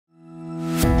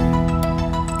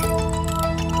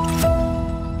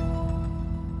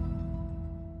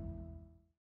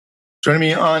Joining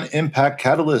me on Impact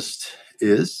Catalyst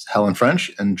is Helen French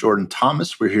and Jordan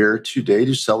Thomas. We're here today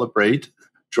to celebrate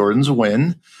Jordan's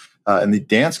win in the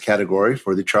dance category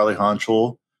for the Charlie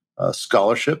Honchel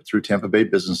Scholarship through Tampa Bay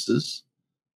Businesses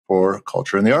for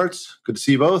Culture and the Arts. Good to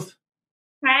see you both.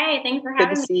 Hi, thanks for having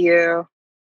me. Good to see you.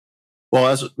 Well,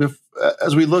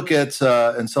 as we look at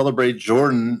and celebrate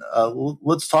Jordan,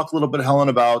 let's talk a little bit, Helen,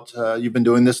 about you've been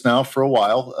doing this now for a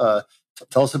while.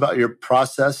 Tell us about your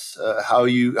process, how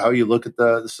you look at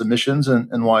the submissions,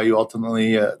 and why you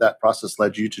ultimately that process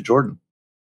led you to Jordan.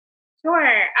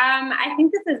 Sure. I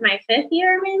think this is my fifth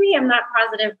year, maybe. I'm not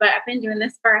positive, but I've been doing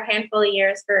this for a handful of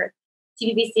years for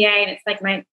TBBCA, and it's like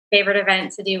my favorite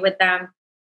event to do with them.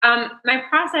 My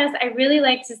process, I really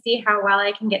like to see how well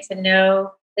I can get to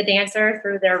know the dancer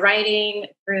through their writing,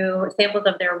 through samples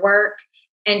of their work,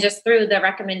 and just through the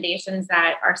recommendations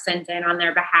that are sent in on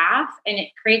their behalf. And it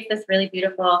creates this really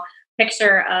beautiful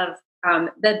picture of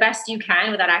the best you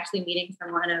can without actually meeting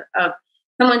someone, of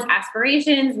someone's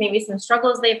aspirations, maybe some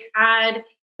struggles they've had,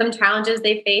 some challenges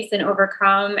they face and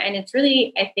overcome. And it's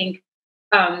really, I think,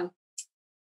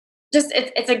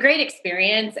 it's a great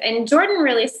experience. And Jordan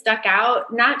really stuck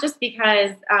out, not just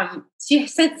because she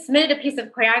submitted a piece of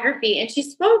choreography and she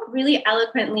spoke really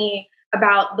eloquently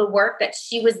about the work that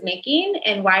she was making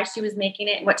and why she was making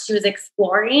it and what she was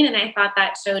exploring. And I thought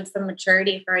that showed some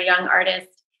maturity for a young artist.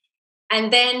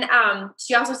 And then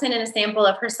she also sent in a sample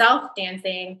of herself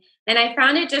dancing. And I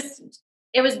found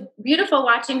it was beautiful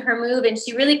watching her move. And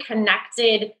she really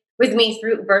connected with me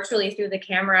virtually through the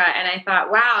camera. And I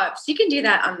thought, wow, if she can do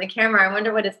that on the camera, I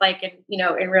wonder what it's like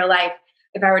in real life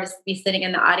if I were to be sitting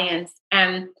in the audience.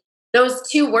 And those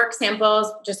two work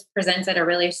samples just presented a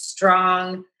really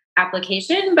strong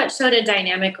application, but showed a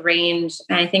dynamic range.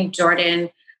 And I think Jordan,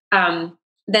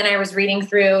 then I was reading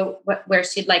through where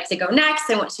she'd like to go next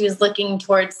and what she was looking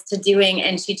towards to doing.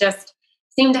 And she just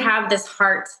seemed to have this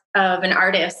heart of an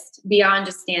artist beyond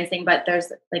just dancing, but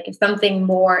there's like something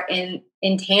more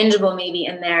intangible maybe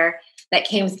in there that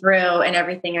came through in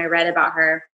everything I read about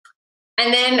her.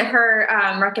 And then her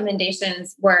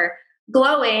recommendations were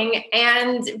glowing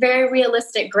and very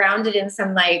realistic, grounded in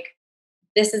some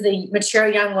this is a mature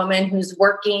young woman who's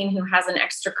working, who has an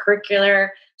extracurricular.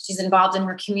 She's involved in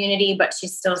her community, but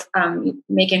she's still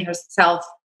making herself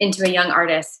into a young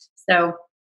artist. So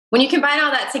when you combine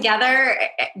all that together,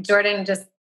 Jordan just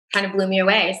kind of blew me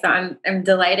away. So I'm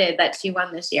delighted that she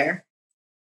won this year.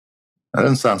 That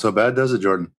doesn't sound so bad, does it,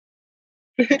 Jordan?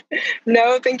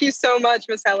 No, thank you so much,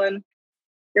 Miss Helen.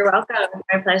 You're welcome.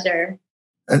 My pleasure.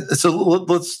 And so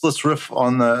let's riff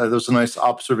on there's a nice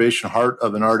observation, heart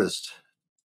of an artist.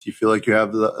 Do you feel like you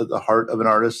have the heart of an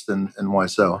artist, and why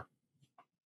so?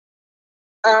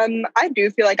 I do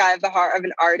feel like I have the heart of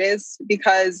an artist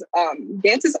because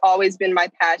dance has always been my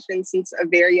passion since a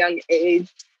very young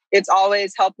age. It's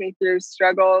always helped me through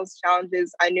struggles,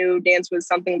 challenges. I knew dance was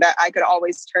something that I could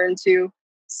always turn to.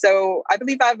 So I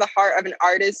believe I have the heart of an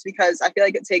artist because I feel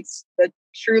like it takes the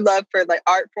true love for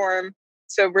art form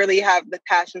to really have the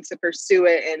passion to pursue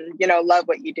it and, love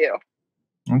what you do.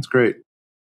 That's great.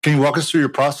 Can you walk us through your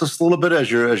process a little bit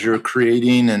as you're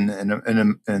creating and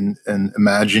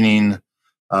imagining,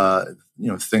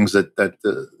 things that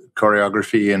the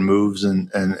choreography and moves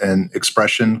and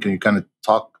expression? Can you kind of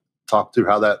talk through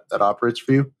how that operates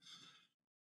for you?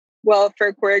 Well,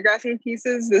 for choreographing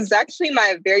pieces, this is actually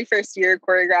my very first year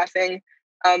choreographing.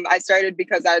 I started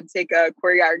because I would take a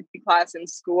choreography class in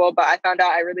school, but I found out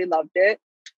I really loved it.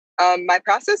 My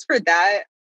process for that,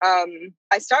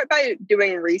 I start by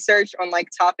doing research on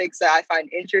topics that I find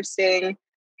interesting,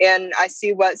 and I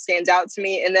see what stands out to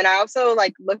me. And then I also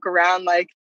look around,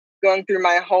 going through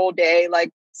my whole day,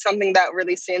 something that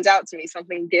really stands out to me,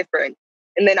 something different.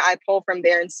 And then I pull from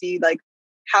there and see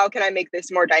how can I make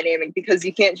this more dynamic? Because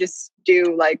you can't just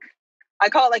do I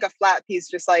call it a flat piece,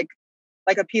 just like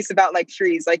a piece about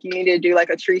trees. You need to do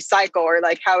a tree cycle, or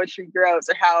how a tree grows,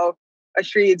 or how a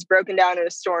tree is broken down in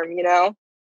a storm,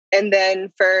 And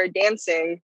then for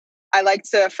dancing, I like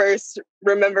to first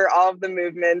remember all of the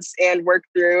movements and work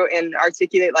through and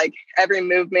articulate every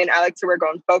movement. I like to work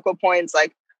on focal points,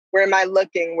 where am I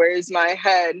looking? Where's my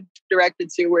head directed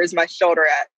to? Where's my shoulder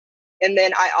at? And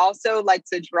then I also like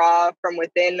to draw from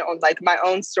within on my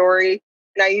own story.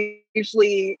 And I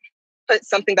usually put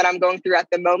something that I'm going through at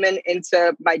the moment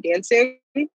into my dancing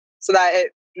so that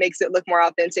it makes it look more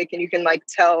authentic and you can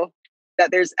tell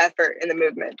that there's effort in the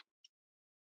movement.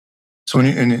 So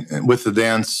with the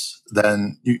dance,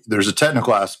 then there's a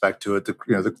technical aspect to it,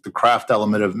 the craft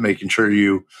element of making sure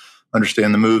you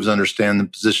understand the moves, understand the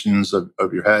positions of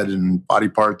your head and body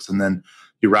parts, and then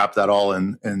you wrap that all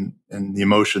in the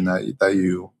emotion that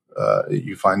you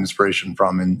you find inspiration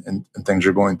from in things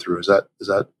you're going through. Is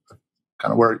that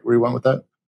kind of where you went with that?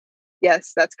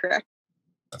 Yes, that's correct.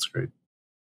 That's great.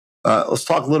 Let's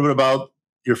talk a little bit about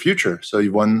your future. So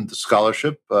you've won the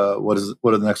scholarship. What do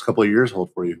the next couple of years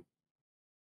hold for you?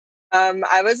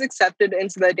 I was accepted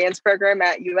into the dance program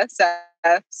at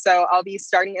USF, so I'll be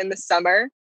starting in the summer.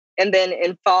 And then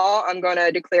in fall, I'm going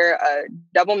to declare a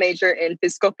double major in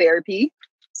physical therapy.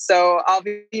 So I'll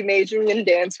be majoring in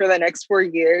dance for the next 4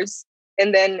 years.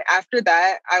 And then after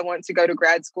that, I want to go to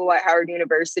grad school at Howard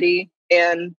University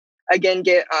and again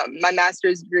get my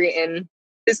master's degree in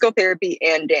physical therapy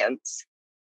and dance.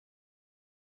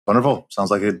 Wonderful.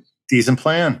 Sounds like a decent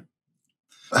plan.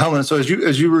 Helen, so as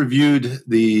you reviewed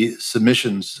the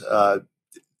submissions,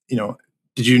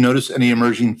 did you notice any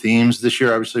emerging themes this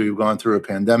year? Obviously, we've gone through a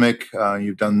pandemic.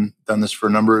 You've done this for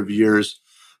a number of years.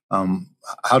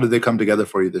 How did they come together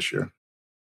for you this year?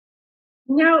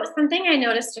 Something I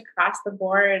noticed across the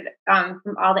board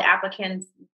from all the applicants,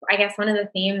 I guess one of the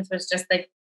themes was just like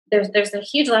there's a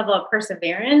huge level of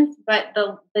perseverance, but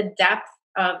the depth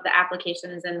of the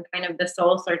applications and kind of the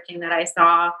soul searching that I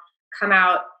saw come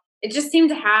out, it just seemed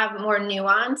to have more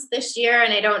nuance this year.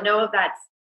 And I don't know if that's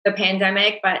the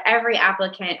pandemic, but every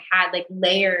applicant had like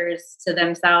layers to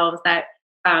themselves that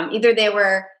either they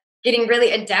were getting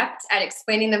really adept at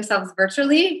explaining themselves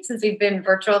virtually since we've been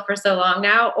virtual for so long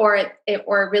now, or it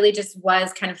really just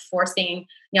was kind of forcing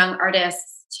young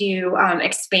artists to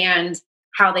expand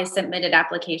how they submitted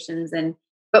applications.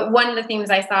 But one of the themes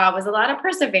I saw was a lot of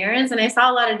perseverance, and I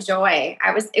saw a lot of joy.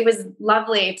 It was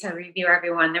lovely to review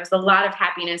everyone. There was a lot of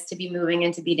happiness to be moving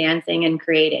and to be dancing and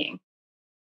creating.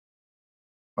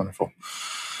 Wonderful.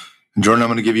 And Jordan, I'm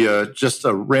going to give you just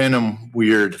a random,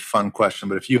 weird, fun question.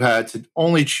 But if you had to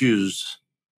only choose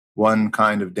one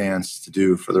kind of dance to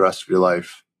do for the rest of your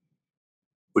life,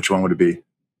 which one would it be?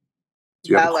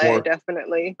 Do you Ballet, have a core?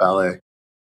 definitely. Ballet.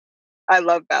 I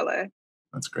love ballet.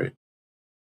 That's great.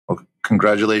 Well,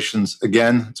 congratulations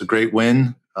again. It's a great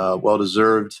win. Well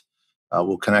deserved.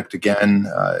 We'll connect again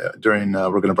during. We're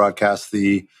going to broadcast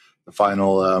the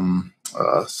final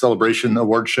celebration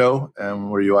award show, and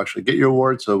where you actually get your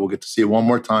award. So we'll get to see it one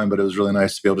more time. But it was really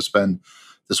nice to be able to spend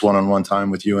this one-on-one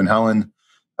time with you and Helen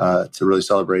to really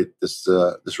celebrate this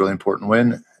really important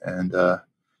win and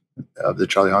of the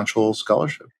Charlie Honchul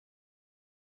Scholarship.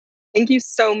 Thank you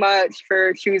so much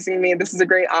for choosing me. This is a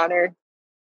great honor.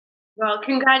 Well,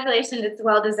 congratulations. It's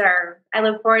well deserved. I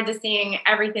look forward to seeing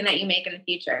everything that you make in the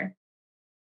future.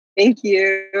 Thank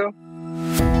you.